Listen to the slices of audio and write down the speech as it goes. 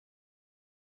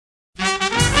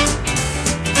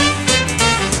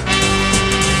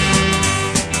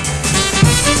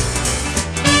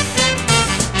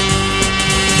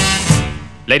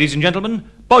Ladies and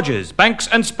gentlemen, Bodgers, Banks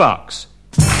and Sparks.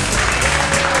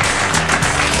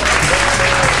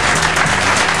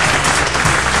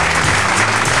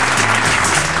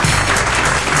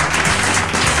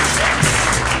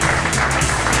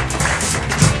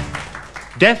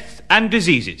 Death and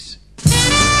Diseases.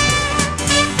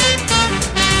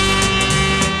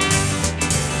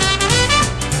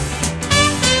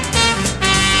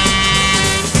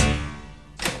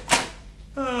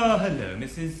 Hello,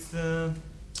 Mrs.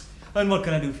 And what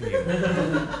can I do for you?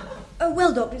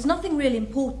 Well, Doctor, it's nothing really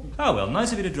important. Oh, well,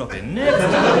 nice of you to drop in. No,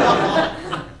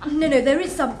 there is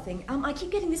something. I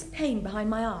keep getting this pain behind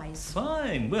my eyes.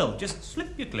 Fine. Well, just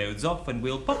slip your clothes off and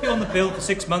we'll pop you on the pill for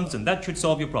 6 months and that should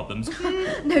solve your problems.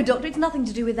 No, Doctor, it's nothing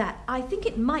to do with that. I think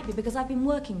it might be because I've been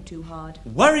working too hard.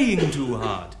 Worrying too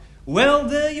hard? Well,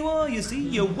 there you are, you see.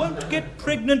 You won't get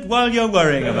pregnant while you're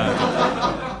worrying about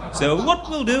it. So what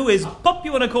we'll do is pop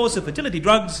you on a course of fertility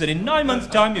drugs and in 9 months'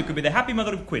 time you could be the happy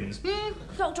mother of twins.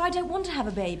 Doctor, I don't want to have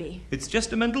a baby. It's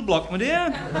just a mental block, my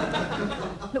dear.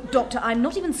 Look, Doctor, I'm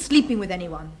not even sleeping with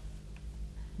anyone.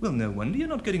 Well, no wonder you're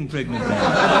not getting pregnant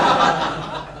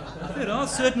now. There are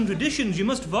certain traditions you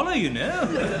must follow, you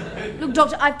know. Look,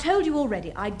 Doctor, I've told you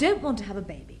already, I don't want to have a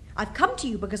baby. I've come to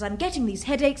you because I'm getting these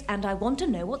headaches and I want to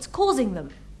know what's causing them.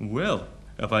 Well,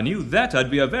 if I knew that,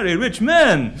 I'd be a very rich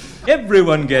man.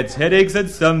 Everyone gets headaches at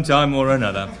some time or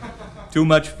another. Too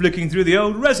much flicking through the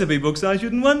old recipe books, I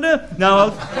shouldn't wonder.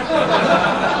 Now,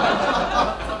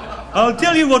 I'll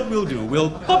tell you what we'll do.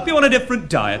 We'll pop you on a different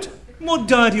diet. What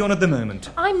diet are you on at the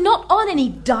moment? I'm not on any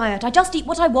diet. I just eat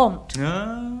what I want.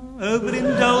 Ah,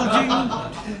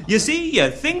 overindulging. You see, you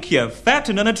think you're fat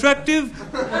and unattractive.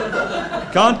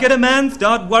 Can't get a man,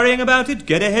 start worrying about it,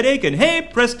 get a headache, and hey,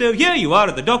 presto, here you are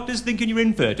at the doctor's thinking you're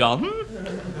infertile.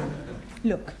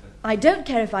 Look, I don't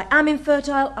care if I am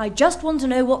infertile. I just want to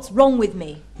know what's wrong with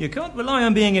me. You can't rely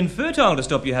on being infertile to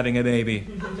stop you having a baby.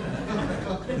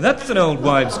 That's an old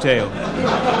wives' tale.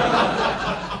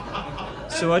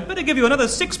 So I'd better give you another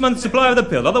 6 months' supply of the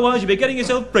pill, otherwise you'll be getting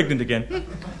yourself pregnant again.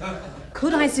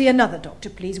 Could I see another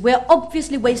doctor, please? We're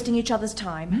obviously wasting each other's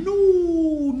time.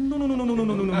 No.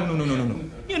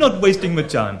 You're not wasting my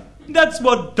time. That's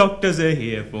what doctors are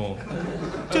here for.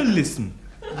 To listen.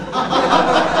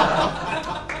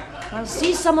 I'll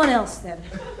see someone else then.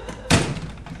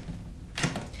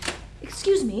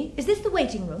 Excuse me, is this the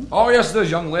waiting room? Oh, yes, it is,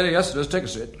 young lady. Yes, it is. Take a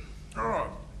seat. Oh,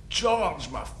 George,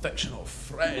 my fictional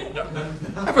friend.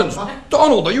 Heavens,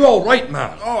 Donald, are you all right,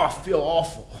 man? Oh, I feel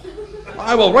awful.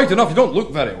 Aye, well, right enough, you don't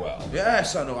look very well.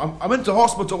 Yes, I know. I'm into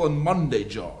hospital on Monday,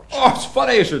 George. Oh, it's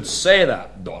funny you should say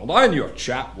that, Donald. I knew a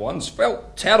chap once,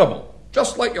 felt terrible.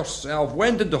 Just like yourself,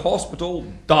 went into hospital,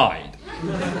 died.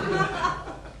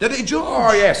 Did he, George?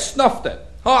 Oh, yes, snuffed it.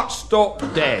 Heart stopped,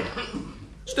 dead.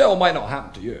 Still might not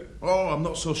happen to you. Oh, I'm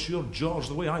not so sure, George,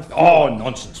 the way I feel. Oh,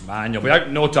 nonsense, man. You'll be out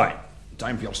in no time.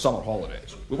 Time for your summer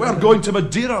holidays. We were going to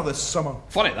Madeira this summer.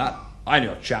 Funny that. I knew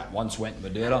a chap once went to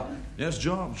Madeira. Yes,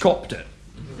 George. Copped it.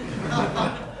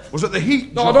 Was it the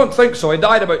heat, No, George? I don't think so. He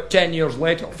died about 10 years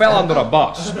later. Fell under a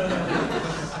bus.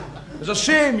 It's a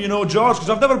shame, you know, George, because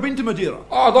I've never been to Madeira.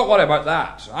 Oh, don't worry about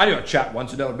that. I knew a chap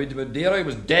once who'd never been to Madeira. He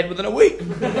was dead within a week.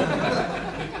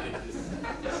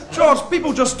 George,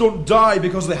 people just don't die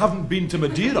because they haven't been to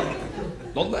Madeira.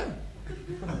 Don't they?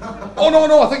 Oh,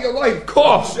 no, I think you're right. Of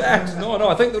course, yes. No,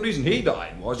 I think the reason he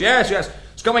died was... Yes,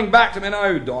 it's coming back to me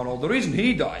now, Donald. The reason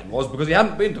he died was because he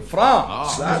hadn't been to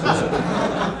France. That was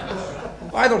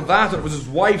it. Either that or it was his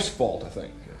wife's fault, I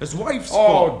think. His wife's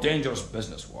fault? Oh, dangerous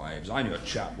business wives. I knew a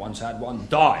chap once had one,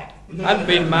 died. Hadn't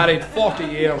been married 40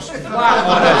 years, flat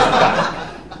on his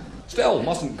back. Still,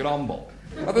 mustn't grumble.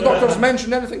 Have the doctors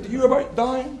mentioned anything to you about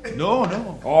dying?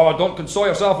 No. Oh, don't console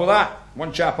yourself with that.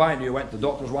 One chap I knew went to the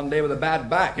doctors one day with a bad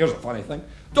back. Here's a funny thing.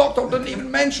 Doctor didn't even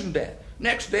mention death.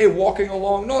 Next day, walking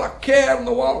along, not a care in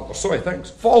the world, or so he thinks.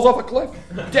 Falls off a cliff.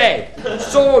 Dead.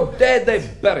 So dead they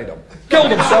buried him.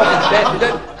 Killed himself to death, he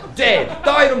did. Dead.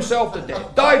 Died himself to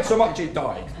death. Died so much he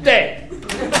died. Dead.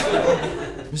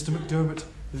 Mr. McDermott,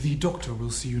 the doctor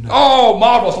will see you now. Oh,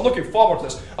 marvellous. I'm looking forward to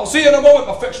this. I'll see you in a moment,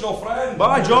 my fictional friend.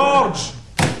 Bye, George.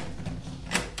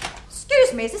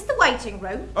 Excuse me, is this the waiting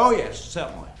room? Oh, yes,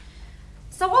 certainly.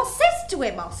 So I says to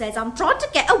him, I says, I'm trying to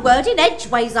get a word in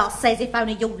edgeways, I says, if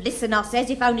only you'll listen, I says,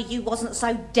 if only you wasn't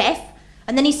so deaf.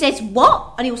 And then he says,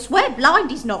 what? And he'll swear blind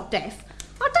he's not deaf.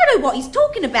 I don't know what he's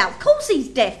talking about. Of course he's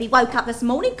deaf. He woke up this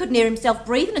morning, couldn't hear himself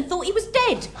breathing and thought he was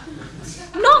dead.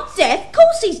 Not deaf? Of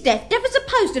course he's deaf. Deaf as a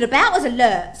post and about as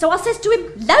alert. So I says to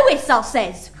him, Lois, I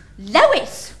says.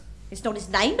 Lois. It's not his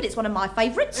name, but it's one of my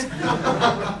favourites.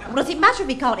 What does it matter if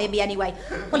he can't hear me anyway?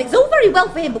 Well, it's all very well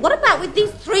for him, but what about with these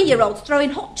 3-year-olds throwing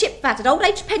hot chip fat at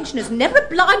old-age pensioners? Never a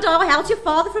blind eye how's your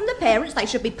father from the parents. They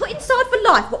should be put inside for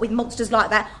life, what with monsters like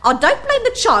that. I don't blame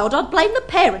the child, I'd blame the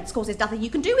parents. Of course, there's nothing you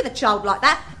can do with a child like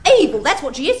that. Evil, that's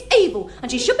what she is, evil. And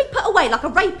she should be put away like a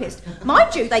rapist.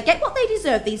 Mind you, they get what they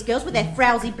deserve, these girls, with their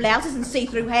frowsy blouses and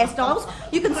see-through hairstyles.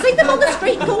 You can see them on the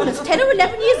street corners, 10 or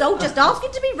 11 years old, just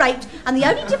asking to be raped, and the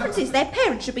only difference is their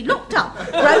parents should be locked up.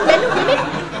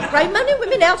 Grown men and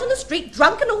women out on the street,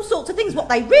 drunk and all sorts of things. What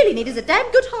they really need is a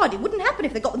damn good hide. It wouldn't happen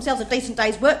if they got themselves a decent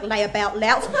day's work, layabout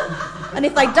louts. And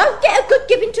if they don't get a good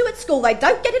giving to at school, they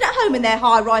don't get it at home in their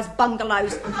high-rise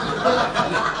bungalows.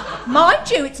 Mind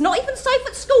you, it's not even safe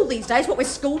at school these days, what with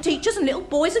school teachers and little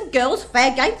boys and girls. Fair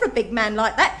game for a big man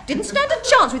like that. Didn't stand a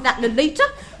chance with that Lolita.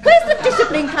 Where's the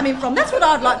discipline coming from? That's what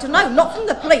I'd like to know. Not from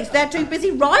the police. They're too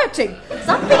busy rioting.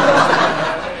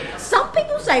 Some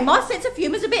people say my sense of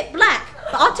humour's a bit black,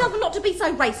 but I tell them not to be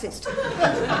so racist.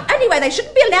 Anyway, they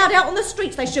shouldn't be allowed out on the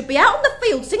streets. They should be out on the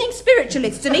field singing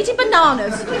spiritualists and eating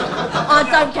bananas. I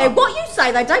don't care what you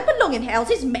say. They don't belong in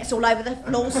houses, mess all over the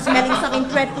floors, smelling something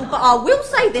dreadful. But I will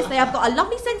say this, they have got a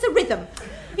lovely sense of rhythm.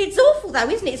 It's awful, though,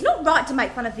 isn't it? It's not right to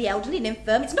make fun of the elderly and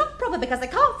infirm. It's not proper because they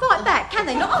can't fight back, can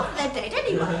they? Not after they're dead,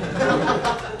 anyway.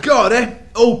 God, eh?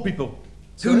 Old people.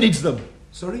 Who needs them?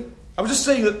 Sorry? I was just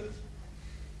saying that...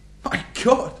 My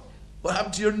God, what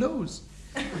happened to your nose?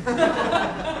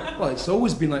 Well, it's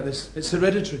always been like this. It's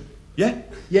hereditary. Yeah?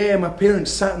 Yeah, my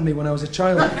parents sat on me when I was a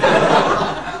child.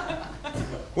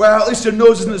 Well, at least your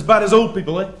nose isn't as bad as old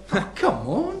people, eh? Oh, come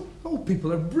on. Old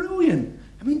people are brilliant.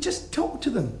 I mean, just talk to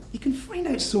them. You can find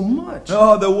out so much.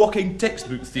 Oh, the walking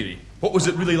textbook theory. What was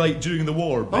it really like during the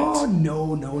war, bit? Oh,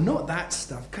 no, not that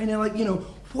stuff. Kind of like,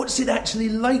 what's it actually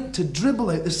like to dribble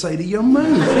out the side of your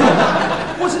mouth?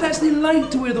 What's it actually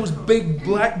like to wear those big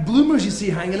black bloomers you see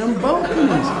hanging on balconies?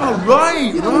 Oh,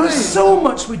 right, There's so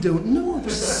much we don't know.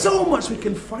 There's so much we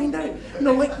can find out.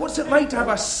 Like, what's it like to have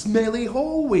a smelly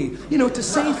hallway? To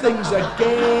say things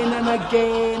again and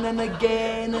again and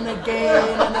again and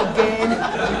again and again.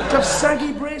 To have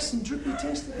saggy breasts and droopy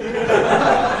testicles.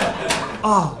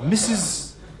 Ah,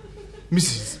 Mrs.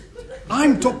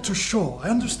 I'm Dr. Shaw. I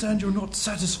understand you're not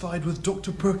satisfied with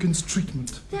Dr. Perkins'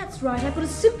 treatment. That's right, I've got a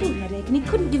simple headache and he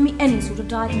couldn't give me any sort of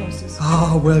diagnosis.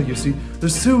 Ah, well, you see,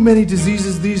 there's so many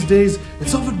diseases these days,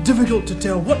 it's often difficult to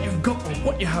tell what you've got or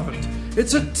what you haven't.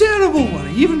 It's a terrible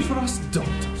worry, even for us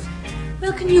doctors.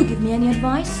 Well, can you give me any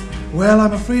advice? Well,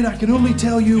 I'm afraid I can only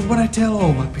tell you what I tell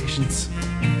all my patients.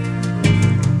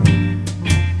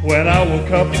 When I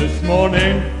woke up this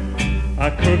morning, I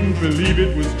couldn't believe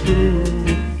it was true.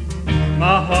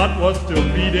 My heart was still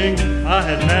beating, I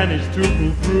had managed to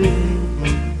pull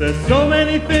through. There's so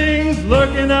many things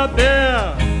lurking out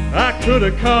there I could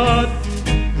have caught.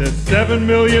 There's 7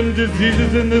 million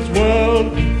diseases in this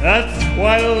world, that's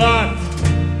quite a lot.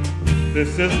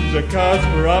 This isn't a cause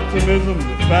for optimism,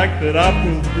 the fact that I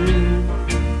pulled through.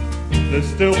 There's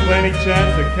still plenty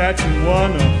chance of catching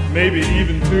one or maybe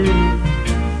even two.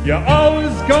 You're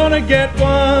always gonna get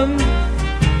one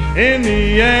in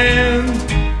the end.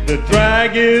 The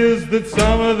drag is that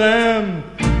some of them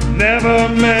never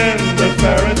mend. The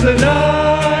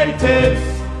peritonitis,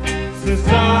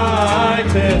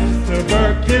 cystitis,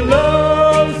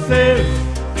 tuberculosis,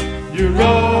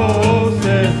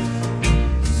 neurosis,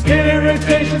 skin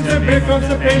irritation, severe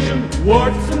constipation,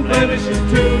 warts and blemishes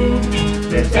too.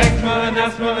 There's eczema and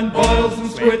asthma and boils and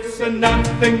squits and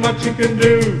nothing much you can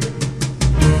do.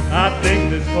 I think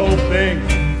this whole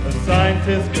thing's a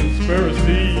scientist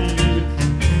conspiracy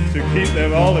to keep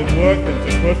them all at work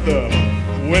and to put the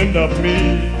wind up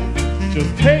me.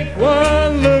 Just take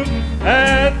one look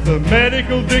at the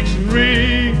medical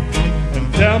dictionary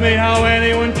and tell me how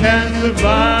anyone can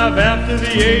survive after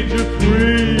the age of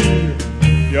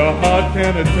 3. Your heart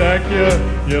can attack you,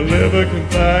 your liver can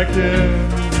pack you,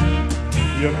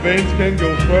 your veins can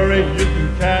go furry, you can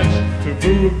catch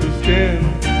taboo of the skin.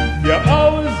 You're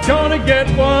always gonna get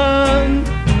one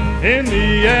in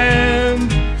the end.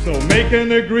 So make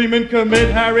an agreement, commit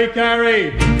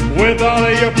harry-carry with all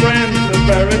of your friends. The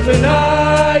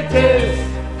peritonitis,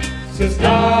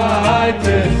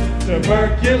 cystitis,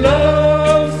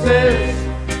 tuberculosis,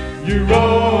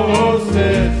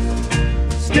 neurosis,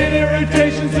 skin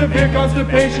irritation, severe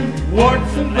constipation,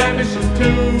 warts and blemishes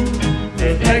too.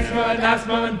 There's eczema and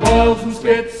asthma and boils and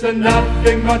spits and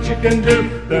nothing much you can do.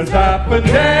 There's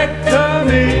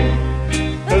appendectomy,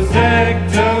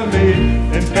 vasectomy,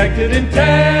 infected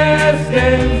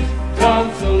intestines,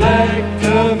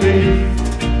 tonsillectomy,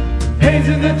 pains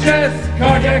in the chest,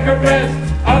 cardiac arrest,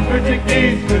 arthritic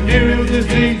knees, venereal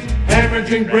disease,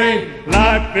 hemorrhaging brain.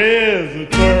 Life is a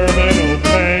terminal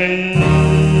pain.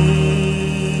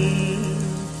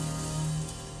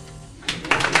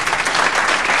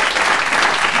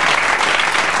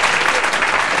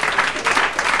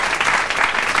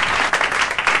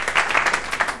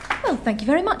 Well, thank you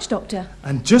very much, Doctor.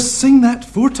 And just sing that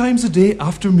 4 times a day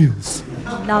after meals.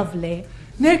 Lovely.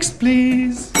 Next,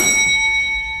 please.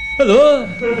 Hello.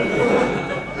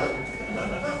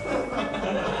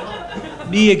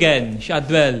 Me again,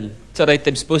 Shadwell. It's all right,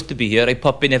 I'm supposed to be here. I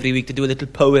pop in every week to do a little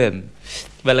poem.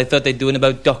 Well, I thought I'd do one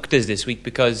about doctors this week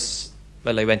because,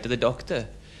 well, I went to the doctor.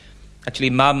 Actually,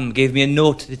 Mum gave me a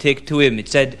note to take to him. It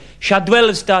said, Shadwell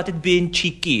has started being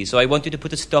cheeky, so I want you to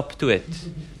put a stop to it.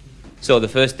 So the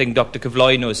first thing Dr.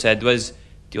 Cavloino said was,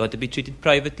 do you want to be treated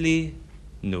privately?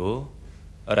 No.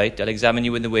 All right, I'll examine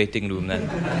you in the waiting room then.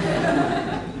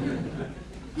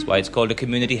 That's why it's called a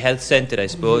community health centre, I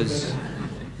suppose.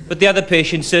 But the other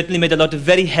patients certainly made a lot of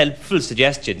very helpful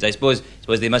suggestions. I suppose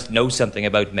they must know something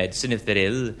about medicine if they're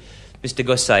ill. Mr.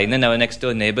 Gossainer, our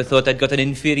next-door neighbour, thought I'd got an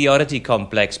inferiority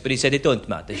complex, but he said, it don't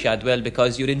matter, Shadwell,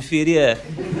 because you're inferior.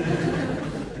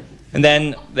 And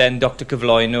then Dr.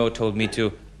 Cavloino told me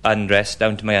to undress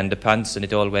down to my underpants, and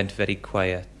it all went very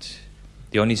quiet.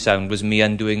 The only sound was me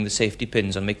undoing the safety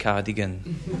pins on my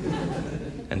cardigan.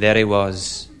 And there I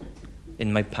was,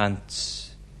 in my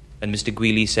pants. And Mr.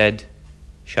 Greeley said,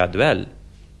 Shadwell,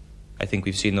 I think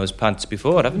we've seen those pants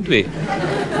before, haven't we?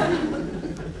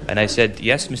 And I said,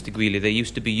 yes, Mr. Greeley, they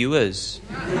used to be yours.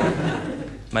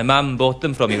 My mum bought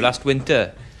them from you last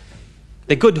winter.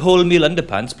 They're good wholemeal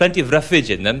underpants, plenty of roughage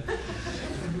in them.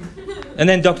 And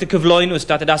then Dr. Cavloino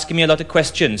started asking me a lot of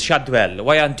questions. Shadwell,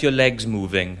 why aren't your legs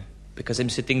moving? Because I'm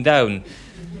sitting down.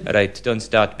 All right, don't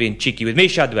start being cheeky with me,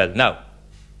 Shadwell. Now,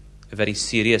 a very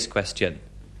serious question.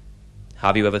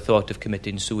 Have you ever thought of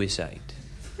committing suicide?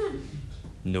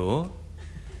 No?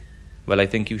 Well, I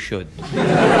think you should.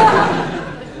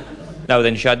 Now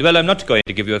then, Shadwell, I'm not going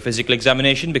to give you a physical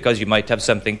examination because you might have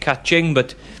something catching,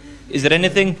 but is there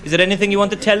anything you want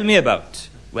to tell me about?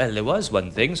 Well, there was one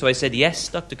thing, so I said, yes,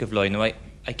 Dr. Cavloino,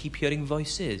 I keep hearing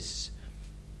voices.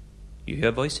 You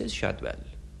hear voices, Shadwell?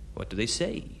 What do they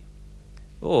say?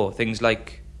 Oh, things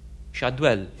like,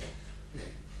 Shadwell.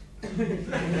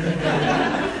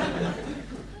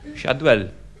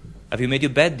 Shadwell, have you made your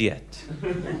bed yet?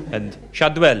 And,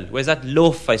 Shadwell, where's that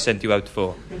loaf I sent you out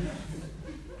for?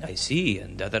 I see,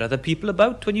 and are there other people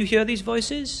about when you hear these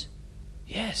voices?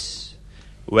 Yes.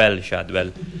 Well,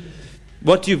 Shadwell,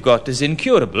 what you've got is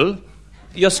incurable.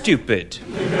 You're stupid.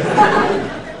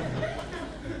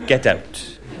 Get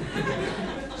out.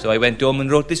 So I went home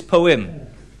and wrote this poem.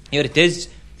 Here it is.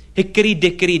 Hickory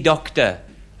dickory doctor,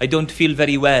 I don't feel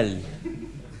very well.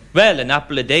 Well, an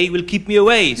apple a day will keep me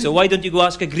away, so why don't you go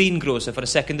ask a greengrocer for a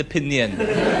second opinion?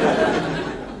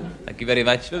 Thank you very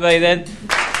much. Bye-bye then.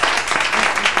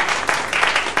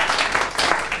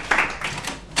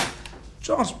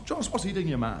 John's, what's eating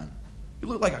you, man? You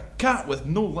look like a cat with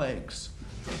no legs.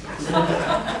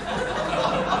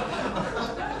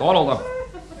 Donald,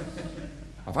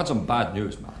 I've had some bad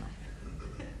news, man.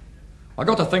 I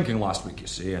got to thinking last week, you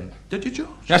see, and... Did you, Josh?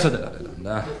 Yes, I did. And,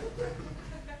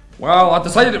 well, I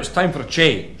decided it was time for a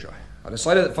change. I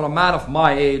decided that for a man of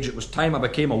my age, it was time I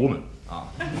became a woman.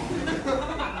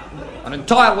 An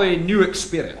entirely new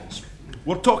experience.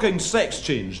 We're talking sex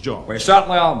change, John. We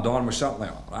certainly are, Don, we certainly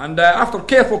are. And after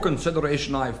careful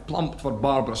consideration, I've plumped for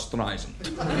Barbara Streisand.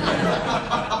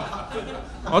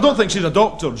 I don't think she's a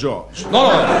doctor, George.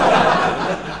 No.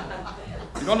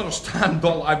 You don't understand,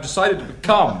 Donald. I've decided to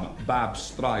become Bab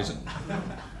Streisand.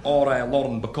 Or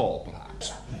Lauren Bacall,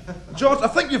 perhaps. George, I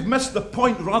think you've missed the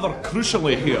point rather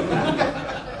crucially here.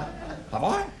 Have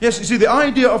I? Yes, you see, the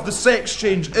idea of the sex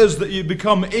change is that you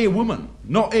become a woman,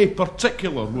 not a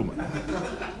particular woman.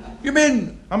 You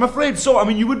mean? I'm afraid so. I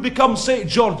mean, you would become, say,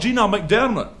 Georgina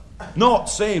McDermott, not,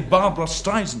 say, Barbara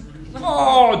Streisand.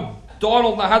 Oh,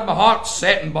 Donald, I had my heart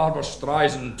set in Barbara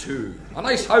Streisand, too. A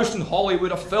nice house in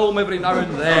Hollywood, a film every now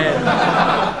and then.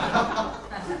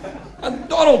 And,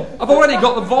 Donald, I've already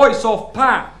got the voice off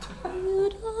Pat. You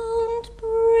don't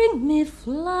bring me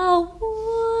flowers.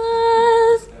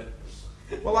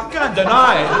 Well, I can't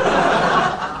deny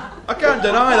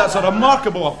that's a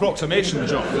remarkable approximation,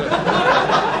 John.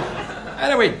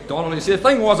 Anyway, Donald, you see, the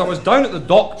thing was, I was down at the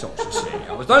doctor's, you see.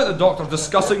 I was down at the doctor's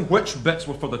discussing which bits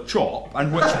were for the chop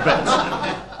and which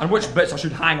bits I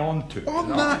should hang on to. On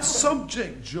that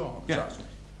subject, John. Yes.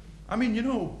 I mean,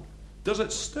 does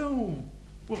it still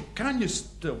Well, can you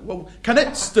still? Well, can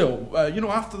it still?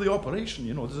 After the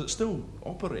operation, does it still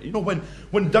operate?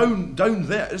 When down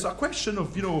there, is it a question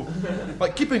of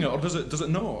like keeping it, or does it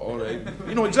not? Or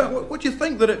exactly what do you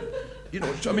think that it?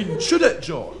 Should it,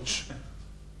 George?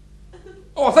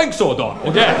 Oh, I think so,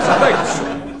 Donald. Yes, I think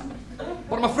so.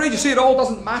 But I'm afraid you see it all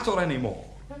doesn't matter anymore.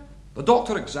 The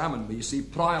doctor examined me, you see,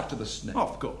 prior to the snip. Oh,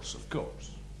 of course.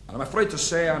 And I'm afraid to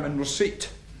say I'm in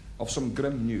receipt of some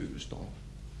grim news, Donald.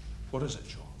 What is it,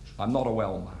 George? I'm not a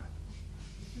well man.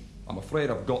 I'm afraid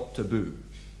I've got taboo.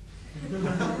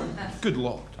 Good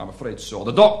Lord. I'm afraid so.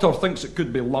 The doctor thinks it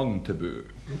could be lung taboo.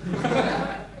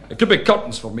 It could be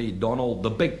curtains for me, Donald, the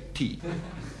big T.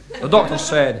 The doctor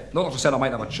said I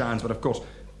might have a chance, but of course,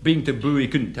 being taboo, he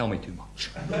couldn't tell me too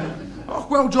much. Oh,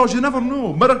 well, George, you never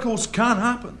know. Miracles can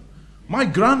happen. My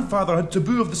grandfather had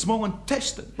taboo of the small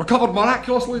intestine. Recovered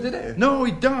miraculously, did he? No,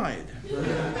 he died.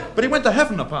 But he went to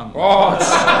heaven, apparently. Oh,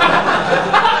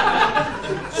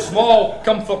 small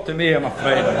comfort to me, I'm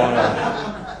afraid,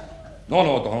 Donald.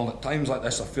 No, Donald, at times like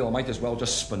this I feel I might as well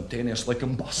just spontaneously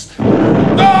combust.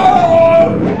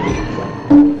 No!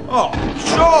 Oh,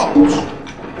 George!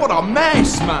 What a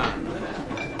mess, man!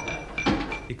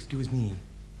 Excuse me,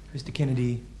 Mr.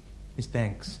 Kennedy, Miss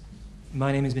Banks.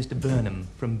 My name is Mr. Burnham,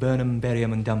 from Burnham,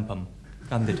 Berriam and Dumpum,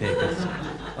 undertakers.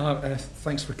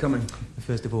 Thanks for coming.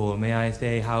 First of all, may I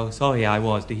say how sorry I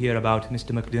was to hear about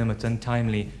Mr. McDermott's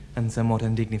untimely and somewhat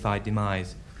undignified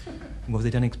demise. Was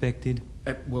it unexpected?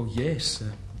 Well, yes,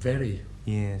 very.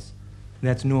 Yes.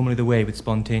 That's normally the way with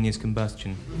spontaneous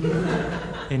combustion.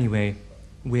 Anyway,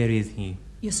 where is he?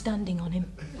 You're standing on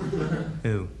him.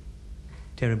 Oh,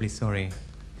 terribly sorry.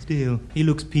 Still, he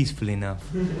looks peaceful enough.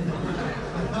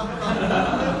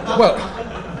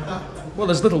 Well,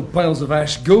 as little piles of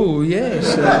ash go,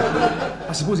 yes.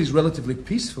 I suppose he's relatively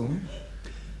peaceful.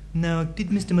 Now, did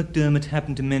Mr. McDermott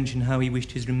happen to mention how he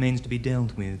wished his remains to be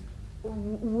dealt with?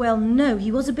 Well, no,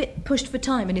 he was a bit pushed for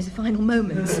time in his final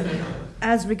moments,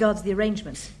 as regards the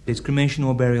arrangements. It's cremation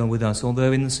or burial with us,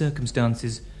 although in the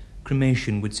circumstances,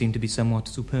 cremation would seem to be somewhat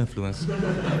superfluous.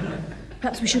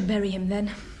 Perhaps we should bury him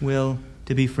then. Well,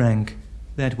 to be frank,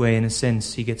 that way, in a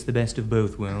sense, he gets the best of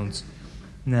both worlds.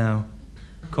 Now,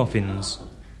 coffins.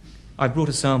 I've brought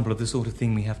a sample of the sort of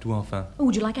thing we have to offer. Oh,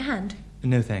 would you like a hand?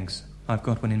 No, thanks. I've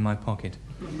got one in my pocket.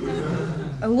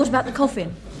 Oh, what about the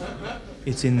coffin?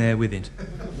 It's in there with it.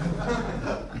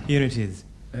 Here it is.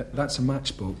 That's a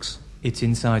matchbox. It's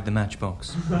inside the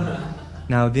matchbox.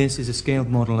 Now, this is a scaled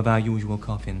model of our usual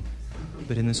coffin.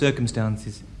 But in the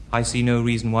circumstances, I see no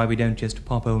reason why we don't just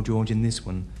pop old George in this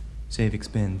one. Save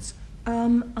expense.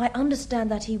 I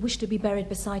understand that he wished to be buried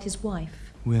beside his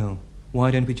wife. Well, why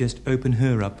don't we just open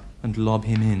her up and lob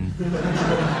him in?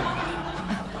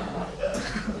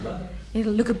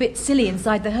 It'll look a bit silly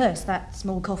inside the hearse, that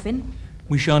small coffin.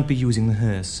 We shan't be using the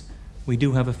hearse. We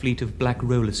do have a fleet of black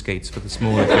roller skates for the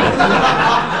smaller girls.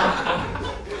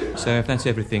 So if that's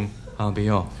everything, I'll be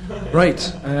off. Right,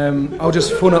 I'll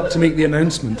just phone up to make the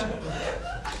announcement.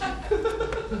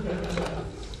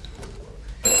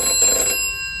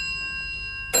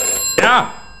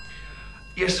 Yeah?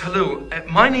 Yes, hello.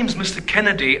 My name's Mr.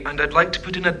 Kennedy, and I'd like to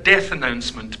put in a death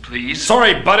announcement, please.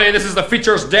 Sorry, buddy, this is the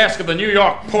features desk of the New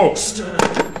York Post.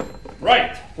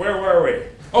 Right, where were we?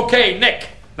 Okay, Nick,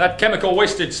 that chemical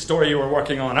wastage story you were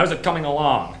working on, how's it coming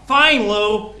along? Fine,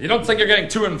 Lou. You don't think you're getting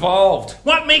too involved?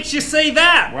 What makes you say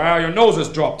that? Well, your nose has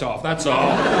dropped off, that's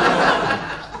all.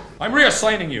 I'm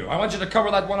reassigning you. I want you to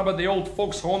cover that one about the old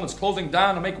folks' home that's closing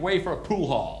down and make way for a pool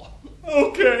hall.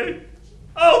 Okay.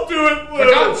 I'll do it, Lou. For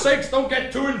God's sakes, don't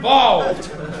get too involved.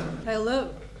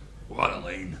 Hello. What,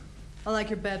 Elaine? I like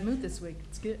your bad mood this week.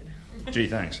 It's good. Gee,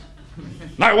 thanks.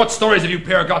 Now, what stories have you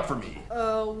pair got for me?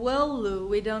 Well, Lou,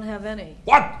 we don't have any.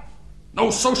 What?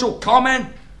 No social comment?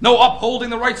 No upholding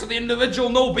the rights of the individual?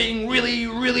 No being really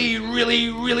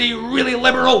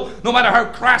liberal, no matter how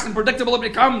crass and predictable it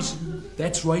becomes?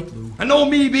 That's right, Lou. And no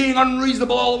me being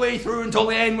unreasonable all the way through until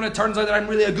the end when it turns out that I'm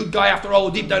really a good guy after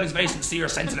all, deep down is very sincere,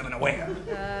 sensitive and aware.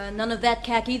 None of that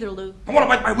cack either, Lou. And what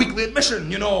about my weekly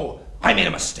admission, I made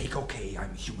a mistake, okay,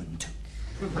 I'm human too.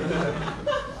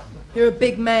 You're a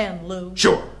big man, Lou.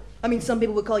 Sure. I mean, some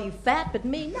people would call you fat, but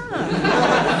me, nah.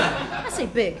 I say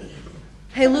big.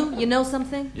 Hey, Lou, you know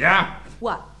something? Yeah?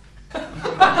 What?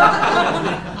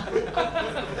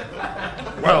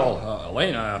 Well,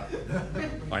 Elaine,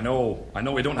 I know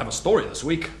we don't have a story this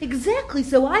week. Exactly,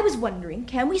 so I was wondering,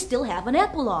 can we still have an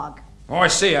epilogue? Oh, I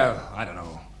see, I don't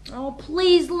know. Oh,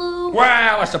 please, Lou.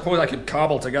 Well, I suppose I could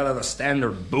cobble together the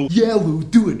standard bull. Yeah, Lou,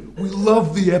 do it. We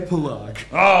love the epilogue.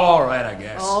 Oh, all right, I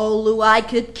guess. Oh, Lou, I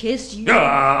could kiss you.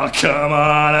 Oh, come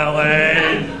on,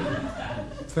 Elaine.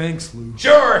 Thanks, Lou.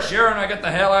 Sure, and I get the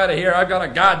hell out of here. I've got a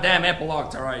goddamn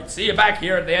epilogue to write. See you back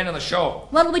here at the end of the show.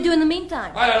 What'll we do in the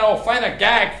meantime? I don't know, find a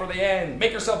gag for the end.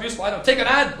 Make yourself useful. I don't take an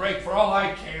ad break for all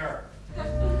I care.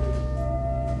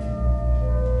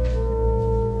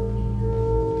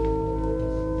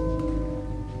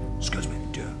 Excuse me,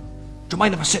 do you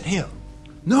mind if I sit here?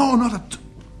 No, not at...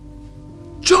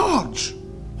 George!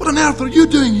 What on earth are you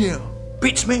doing here?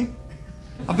 Beats me.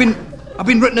 I've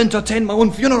been written in to attend my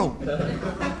own funeral.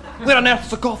 Where on earth's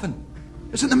the coffin?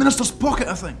 It's in the minister's pocket,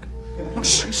 I think. Oh,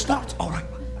 start. All right.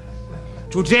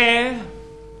 Today,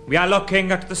 we are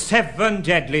looking at the 7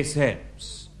 deadly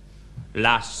sins.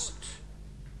 Lust,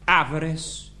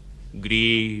 avarice,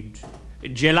 greed,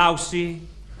 jealousy,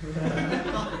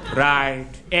 pride,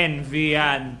 envy,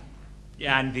 and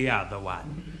the other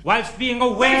one. Whilst being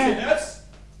aware... Laziness?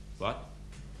 What?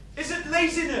 Is it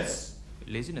laziness?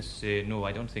 Laziness? No,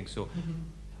 I don't think so.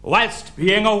 Whilst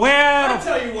being aware I'll of...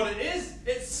 tell you what it is.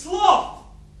 It's sloth.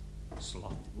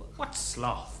 Sloth? What's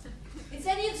sloth? It's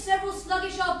any of several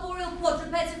sluggish arboreal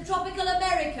quadrupeds of tropical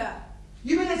America.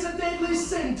 You mean it's a deadly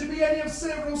sin to be any of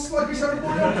several sluggish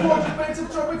arboreal quadrupeds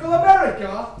of tropical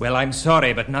America? Well, I'm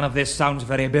sorry, but none of this sounds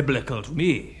very biblical to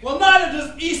me. Well, neither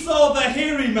does Esau the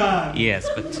hairy man. Yes,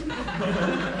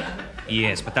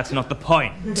 but that's not the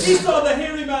point. Esau the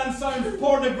hairy man sounds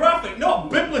pornographic, not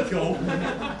biblical.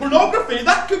 Pornography,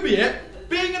 that could be it.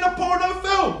 Being in a porno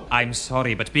film. I'm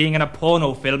sorry, but being in a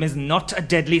porno film is not a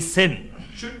deadly sin.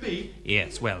 Should be.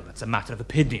 Yes, well, that's a matter of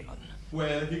opinion.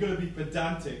 Well, if you're going to be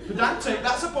pedantic. Pedantic,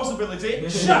 that's a possibility.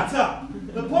 Shut up!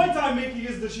 The point I'm making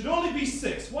is there should only be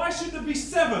 6. Why should there be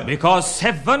 7? Because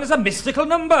 7 is a mystical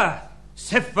number.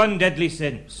 7 deadly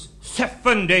sins.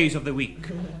 7 days of the week.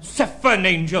 7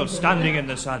 angels standing in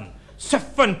the sun.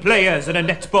 7 players in a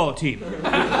netball team.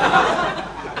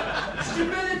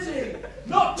 Stupidity!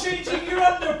 Not changing your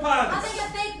underpants! Having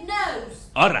a big nose.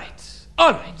 All right.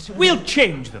 We'll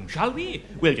change them, shall we?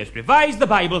 We'll just revise the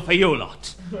Bible for you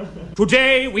lot.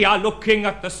 Today we are looking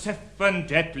at the 7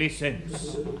 deadly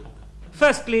sins.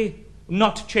 Firstly,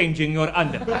 not changing your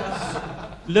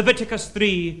underpants. Leviticus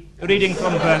 3, reading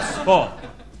from verse 4.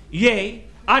 Yea,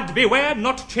 and beware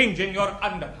not changing your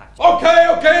underpants.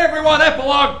 Okay, everyone,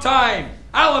 epilogue time.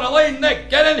 Alan, Elaine, Nick,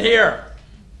 get in here.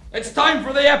 It's time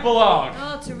for the epilogue.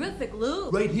 Oh, terrific, Lou.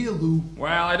 Right here, Lou.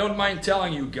 Well, I don't mind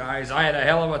telling you guys, I had a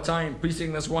hell of a time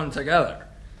piecing this one together.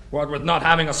 What with not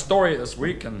having a story this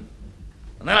week, and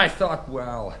then I thought,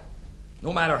 well,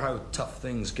 no matter how tough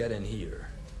things get in here,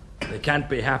 they can't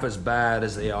be half as bad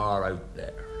as they are out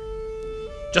there.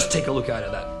 Just take a look out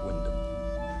of that window.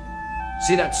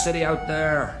 See that city out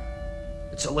there?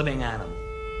 It's a living animal.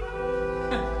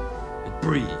 It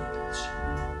breathes.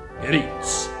 It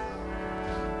eats.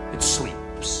 It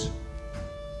sleeps.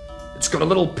 It's got a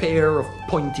little pair of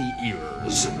pointy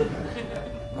ears.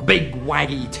 A big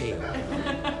waggy tail.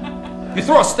 You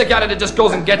throw a stick at it, it just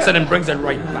goes and gets it and brings it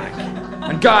right back.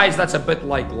 And guys, that's a bit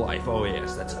like life. Oh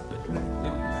yes, that's a bit like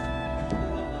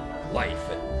life.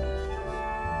 It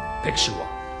picks you up,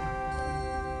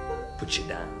 puts you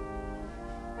down,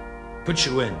 puts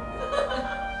you in,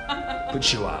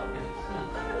 puts you out,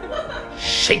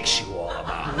 shakes you all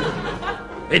about.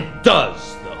 It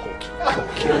does the hokey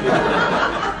cokey.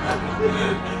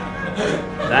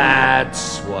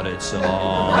 That's what it's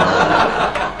all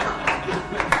about.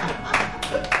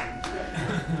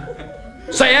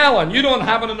 Say, Alan, you don't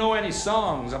happen to know any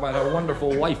songs about how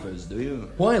wonderful life is, do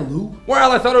you? Why, Lou?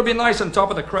 Well, I thought it would be nice on top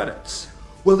of the credits.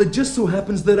 Well, it just so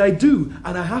happens that I do,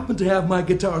 and I happen to have my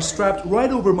guitar strapped right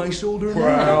over my shoulder now.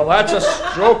 Well, that's a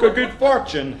stroke of good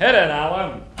fortune. Hit it,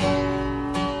 Alan.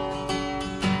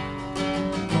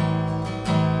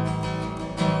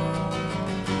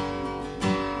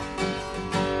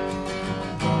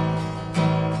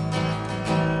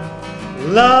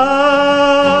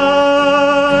 Life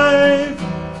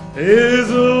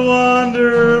is a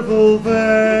wonderful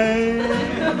thing.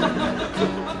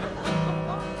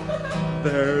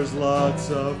 There's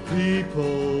lots of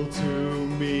people to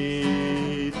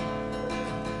meet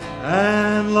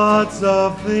and lots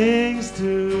of things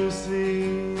to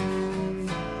see.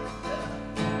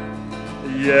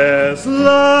 Yes, life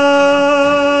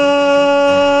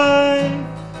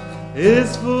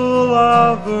is full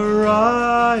of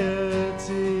variety.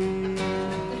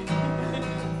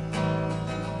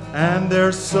 And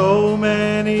there's so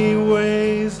many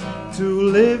ways to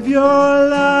live your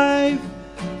life,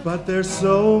 but there's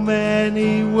so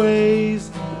many ways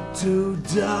to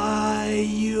die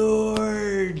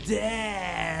your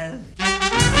death.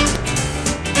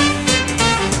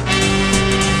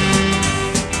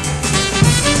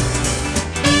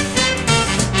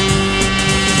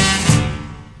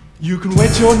 You can wait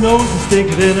Get your nose and stick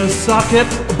it in a socket.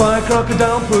 Buy a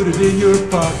crocodile, put it in your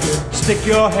pocket. Stick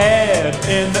your head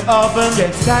in the oven.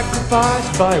 Get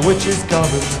sacrificed by a witch's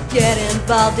coven. Get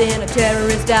involved in a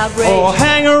terrorist outrage. Or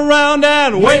hang around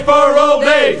and wait for old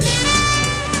age.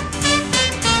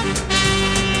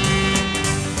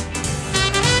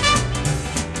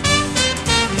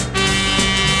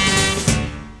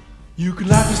 You can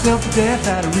laugh yourself to death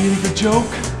at a really good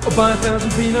joke. Or buy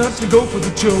 1,000 peanuts and go for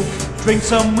the joke. Drink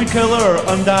some weed killer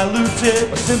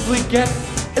undiluted. Or simply get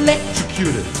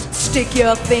electrocuted. Stick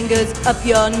your fingers up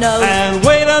your nose. And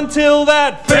wait until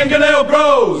that fingernail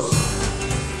grows.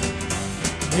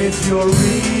 If you're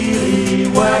really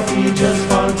wacky, just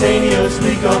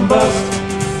spontaneously combust.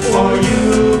 Or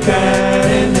you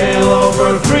can inhale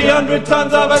over 300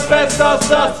 tons of asbestos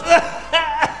dust.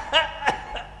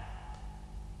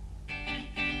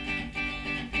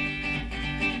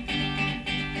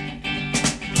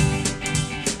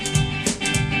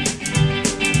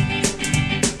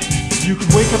 You can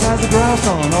wake up as a grouse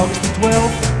on August the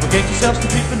 12th. Or get yourself some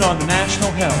treatment on the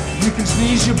national health. You can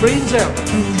sneeze your brains out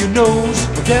through your nose.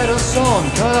 Or get a saw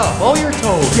and cut off all your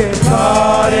toes. Get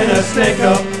caught in a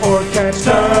snake-up or catch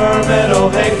Terminal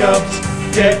hiccups.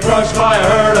 Get crushed by a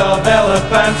herd of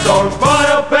elephants. Or buy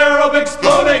a pair of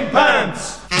exploding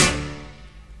pants.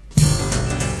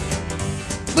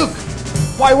 Look,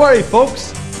 why worry,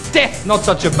 folks? Death's not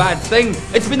such a bad thing.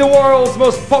 It's been the world's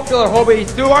most popular hobby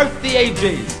throughout the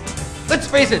ages. Let's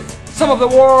face it, some of the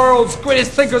world's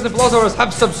greatest thinkers and philosophers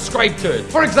have subscribed to it.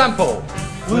 For example,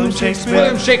 William Shakespeare.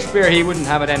 William Shakespeare, he wouldn't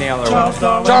have it any other Charles way.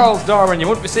 Darwin. Charles Darwin, you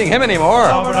won't be seeing him anymore.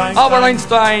 Albert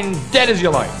Einstein. Dead as you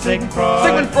like. Sigmund Freud.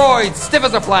 Sigmund Freud, stiff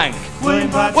as a plank.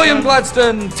 William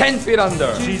Gladstone, 10 feet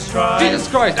under. Jesus Christ. Jesus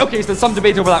Christ. Okay, so there's some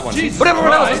debate over that one. Jesus But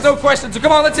everyone else Christ. has no question, so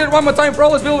come on, let's hear it one more time for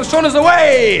all those people who've shown us the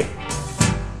way.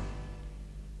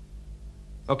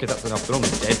 Okay, that's enough. They're only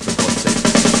dead, for God's sake.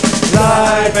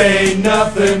 Life ain't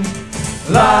nothing.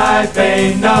 Life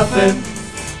ain't nothing.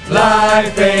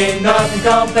 Life ain't nothing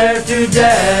compared to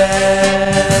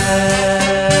death.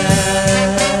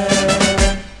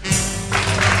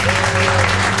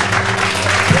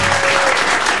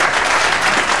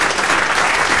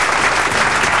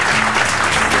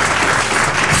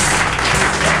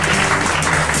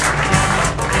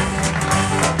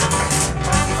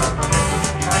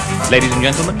 Ladies and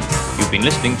gentlemen, you've been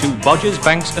listening to Bodgers,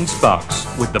 Banks and Sparks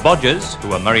with the Bodgers,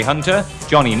 who are Murray Hunter,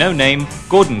 Johnny No Name,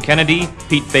 Gordon Kennedy,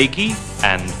 Pete Bakey,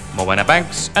 and Morwenna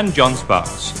Banks and John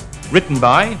Sparks. Written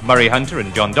by Murray Hunter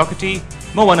and John Doherty,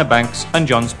 Morwenna Banks and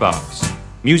John Sparks.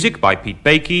 Music by Pete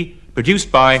Bakey, produced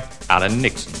by Alan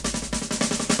Nixon.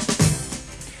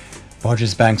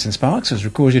 Bodgers, Banks and Sparks was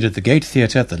recorded at the Gate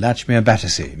Theatre at the Latchmere,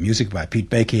 Battersea. Music by Pete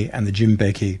Bakey and the Jim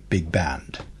Bakey Big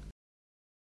Band.